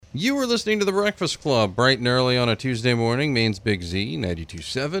You were listening to The Breakfast Club, bright and early on a Tuesday morning. Maine's Big Z,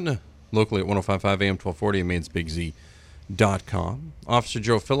 92.7, locally at 105.5 AM, 1240, and mainsbigz.com. Officer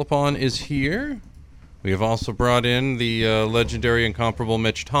Joe Phillipon is here. We have also brought in the legendary, incomparable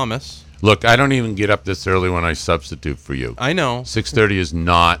Mitch Thomas. Look, I don't even get up this early when I substitute for you. I know. 6:30 is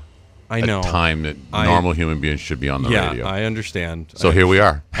not a time that normal human beings should be on the radio. Yeah, I understand. So here we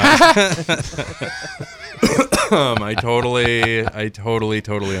are. I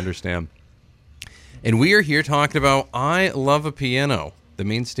totally understand. And we are here talking about I Love a Piano, the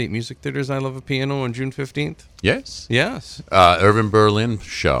Maine State Music Theater's I Love a Piano on June 15th. Yes. Yes. Irving Berlin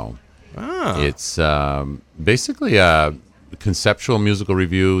show. It's basically a conceptual musical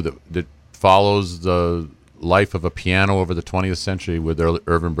review that follows the life of a piano over the 20th century with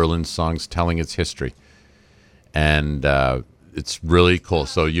Irving Berlin songs telling its history. And it's really cool.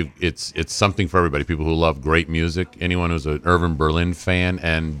 So it's something for everybody. People who love great music, anyone who's an Irving Berlin fan,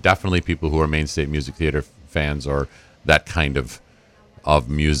 and definitely people who are Maine State Music Theater fans or that kind of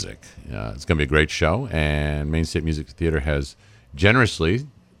music. It's going to be a great show, and Maine State Music Theater has generously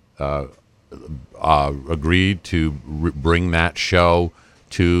agreed to bring that show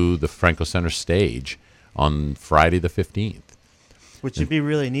to the Franco Center stage on Friday the 15th. Which would be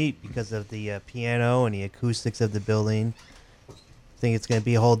really neat because of the piano and the acoustics of the building. I think it's going to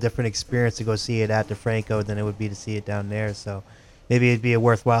be a whole different experience to go see it at the Franco than it would be to see it down there. So maybe it'd be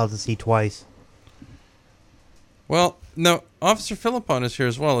worthwhile to see twice. Well, no, Officer Phillipon is here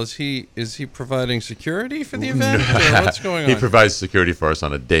as well. Is he providing security for the event? Or what's going on? He provides security for us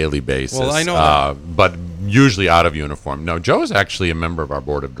on a daily basis. Well, I know that. But usually out of uniform. No, Joe is actually a member of our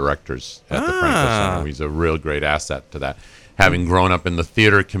board of directors at the Franco Center. He's a real great asset to that. Having grown up in the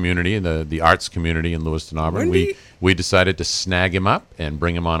theater community, the arts community in Lewiston, Auburn, we decided to snag him up and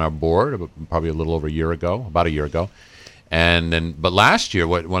bring him on our board probably about a year ago. And then, but last year,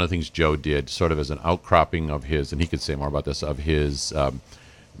 one of the things Joe did, sort of as an outcropping of his, and he could say more about this, of his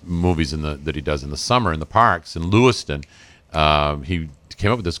movies that he does in the summer in the parks in Lewiston, he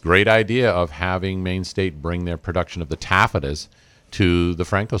came up with this great idea of having Maine State bring their production of the Taffetas to the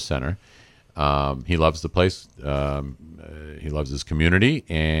Franco Center. He loves the place. He loves his community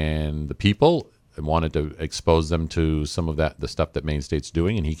and the people, and wanted to expose them to some of the stuff that Maine State's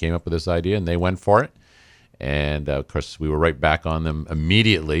doing. And he came up with this idea, and they went for it. And of course, we were right back on them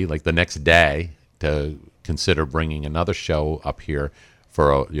immediately, like the next day, to consider bringing another show up here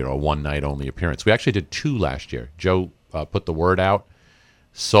for a one-night only appearance. We actually did 2 last year. Joe put the word out,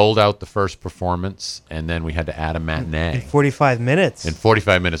 sold out the first performance, and then we had to add a matinee. In 45 minutes. In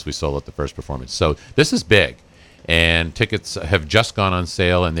 45 minutes, we sold out the first performance. So this is big. And tickets have just gone on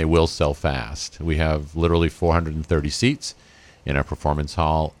sale, and they will sell fast. We have literally 430 seats in our performance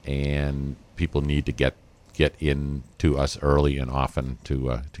hall, and people need to get in to us early and often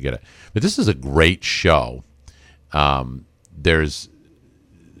to get it. But this is a great show. There's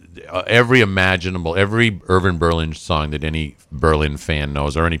every Irving Berlin song that any Berlin fan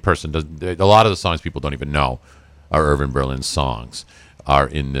knows, or any person does. A lot of the songs people don't even know are Irving Berlin songs, are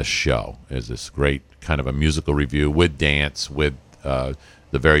in this show. Is this great kind of a musical review with dance, with the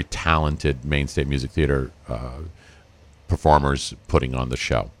very talented Maine State Music Theater performers putting on the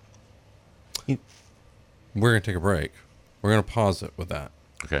show. We're going to take a break. We're going to pause it with that.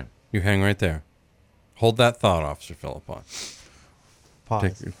 Okay. You hang right there. Hold that thought, Officer Phillipon.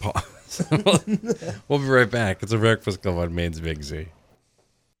 Pause. We'll be right back. It's a Breakfast Club on Maine's Big Z.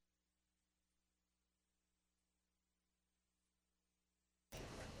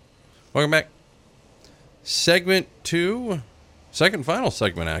 Welcome back. Segment 2. Second final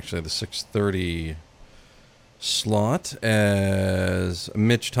segment, actually. The 6:30 slot, as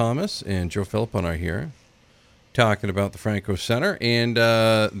Mitch Thomas and Joe Phillipon are here talking about the Franco Center. And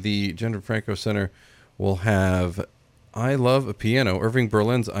the Gender Franco Center will have I Love a Piano, Irving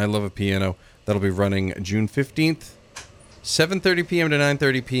Berlin's I Love a Piano. That'll be running June 15th, 7:30 p.m. to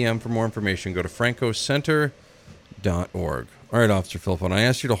 9:30 p.m. For more information, go to francocenter.org. All right, Officer Phillipon, I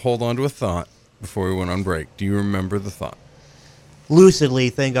asked you to hold on to a thought before we went on break. Do you remember the thought?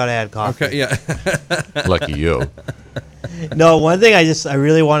 Lucidly, thank God I had coffee. Okay, yeah. Lucky you. No, one thing I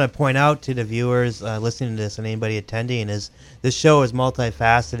really want to point out to the viewers listening to this and anybody attending is this show is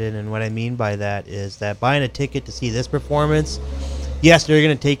multifaceted, and what I mean by that is that buying a ticket to see this performance, yes, they're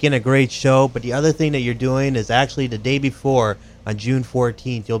going to take in a great show, but the other thing that you're doing is actually the day before, on June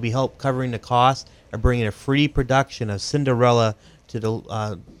 14th, you'll be covering the cost of bringing a free production of Cinderella to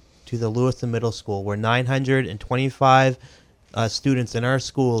the Lewiston Middle School, where 925 students in our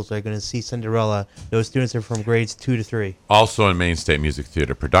schools are going to see Cinderella. Those students are from grades 2 to 3. Also in Maine State Music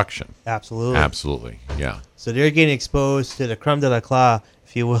Theater production. Absolutely. Absolutely, yeah. So they're getting exposed to the creme de la classe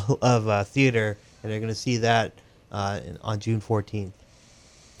if you will, of theater, and they're going to see that on June 14th.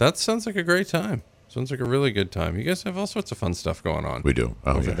 That sounds like a great time. Sounds like a really good time. You guys have all sorts of fun stuff going on. We do.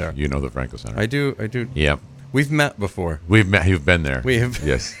 Oh, over yeah. there. You know the Franco Center. I do. Yep. We've met before. We've met. You've been there. We have.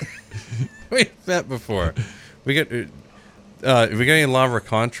 Yes. We've met before. We get any Lavra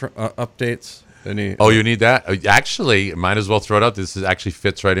Contra updates? Any? Oh, you need that? Actually, might as well throw it out. This actually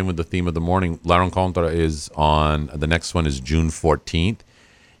fits right in with the theme of the morning. La Rencontre is on, the next one is June 14th.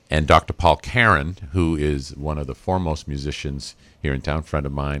 And Dr. Paul Caron, who is one of the foremost musicians here in town, friend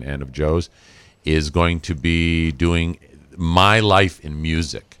of mine and of Joe's, is going to be doing My Life in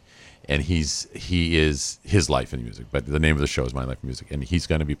Music. And he is his life in music, but the name of the show is My Life in Music. And he's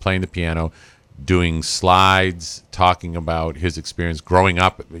going to be playing the piano, doing slides, talking about his experience growing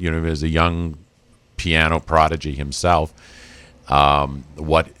up, as a young piano prodigy himself,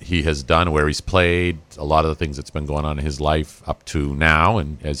 what he has done, where he's played, a lot of the things that's been going on in his life up to now,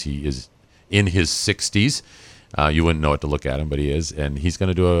 and as he is in his 60s. You wouldn't know it to look at him, but he is. And he's going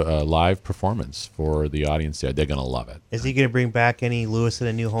to do a live performance for the audience there. They're going to love it. Is he going to bring back any Lewis in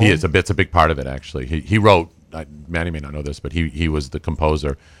a New Home? He is. It's a big part of it, actually. He wrote, Manny may not know this, but he was the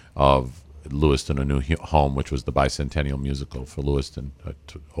composer of Lewiston, A New Home, which was the bicentennial musical for Lewiston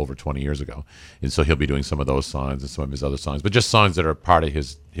over 20 years ago. And so he'll be doing some of those songs and some of his other songs, but just songs that are part of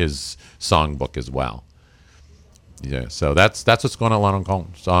his songbook as well. Yeah, so that's what's going on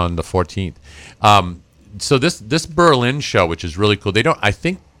on the 14th. So this Berlin show, which is really cool,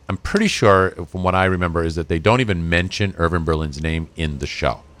 I'm pretty sure from what I remember is that they don't even mention Irving Berlin's name in the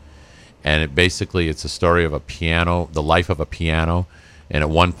show. And it's a story of a piano, the life of a piano. And at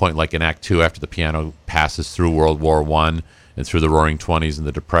one point, like in Act 2, after the piano passes through World War I and through the Roaring '20s and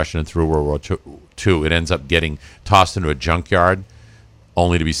the Depression and through World War II, it ends up getting tossed into a junkyard,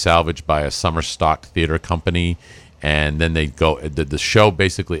 only to be salvaged by a summer stock theater company. And then the show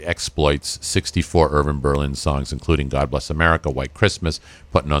basically exploits 64 Irving Berlin songs, including God Bless America, White Christmas,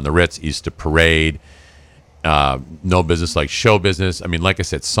 Putting on the Ritz, Easter Parade, No Business Like Show Business. I mean, like I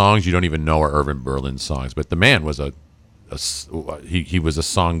said, songs you don't even know are Irving Berlin songs. But the man was he was a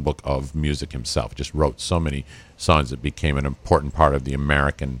songbook of music himself. Just wrote so many songs that became an important part of the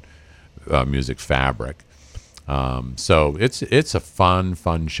American music fabric. So it's a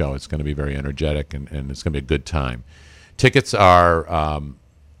fun show. It's going to be very energetic, and it's going to be a good time. Tickets are, I'm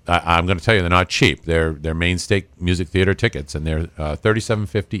going to tell you, they're not cheap. They're Mainstay Music Theater tickets, and they're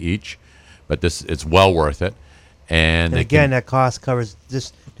 $37.50 each. But it's well worth it. And again, that cost covers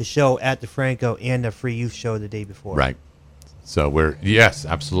the show at the Franco and the free youth show the day before. Right. So yes,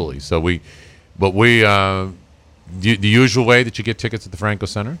 absolutely. So the usual way that you get tickets at the Franco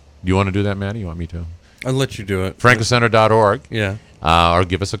Center. Do you want to do that, Maddie? You want me to? I'll let you do it. FrancoCenter.org. Yeah. Or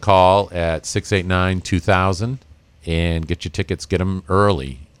give us a call at 689-2000 and get your tickets. Get them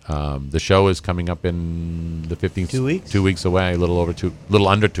early. The show is coming up in the 15th. 2 weeks? 2 weeks away. A little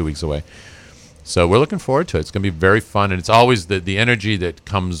under 2 weeks away. So we're looking forward to it. It's going to be very fun, and it's always the energy that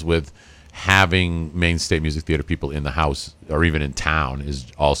comes with having Mainstay Music Theater people in the house or even in town is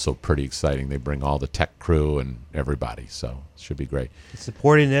also pretty exciting. They bring all the tech crew and everybody, so it should be great.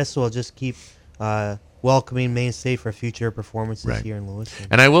 Supporting this will just keep welcoming Mainstay for future performances right. here in Lewiston.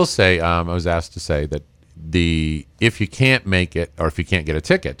 And I will say, I was asked to say that if you can't make it or if you can't get a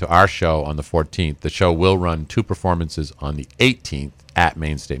ticket to our show on the 14th, the show will run 2 performances on the 18th at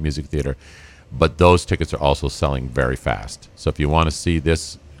Mainstay Music Theater, but those tickets are also selling very fast. So if you want to see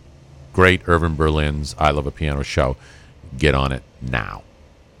this great Irving Berlin's I Love a Piano show, get on it now.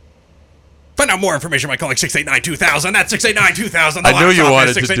 Find out more information by calling 689-2000. That's 689-2000. I knew you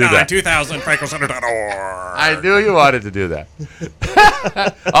wanted to do that. 689-2000, FrancoCenter.org. I knew you wanted to do that.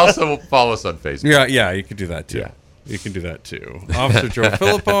 Also, follow us on Facebook. Yeah, you can do that too. Yeah. You can do that too. Officer Joe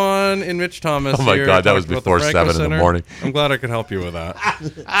Phillipon and Mitch Thomas. Oh my here God, that was talking about before the Franco 7 in the Center. morning. I'm glad I could help you with that.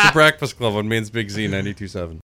 It's the Breakfast Club on Maine's Big Z 92.7.